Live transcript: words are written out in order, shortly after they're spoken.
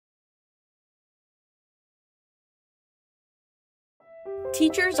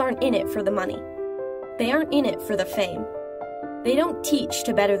Teachers aren't in it for the money. They aren't in it for the fame. They don't teach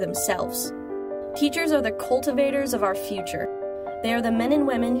to better themselves. Teachers are the cultivators of our future. They are the men and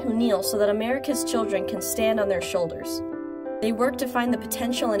women who kneel so that America's children can stand on their shoulders. They work to find the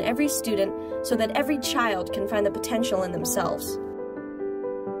potential in every student so that every child can find the potential in themselves.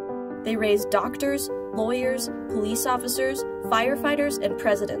 They raise doctors, lawyers, police officers, firefighters, and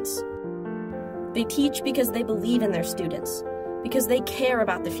presidents. They teach because they believe in their students, because they care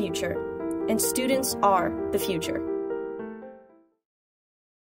about the future, and students are the future.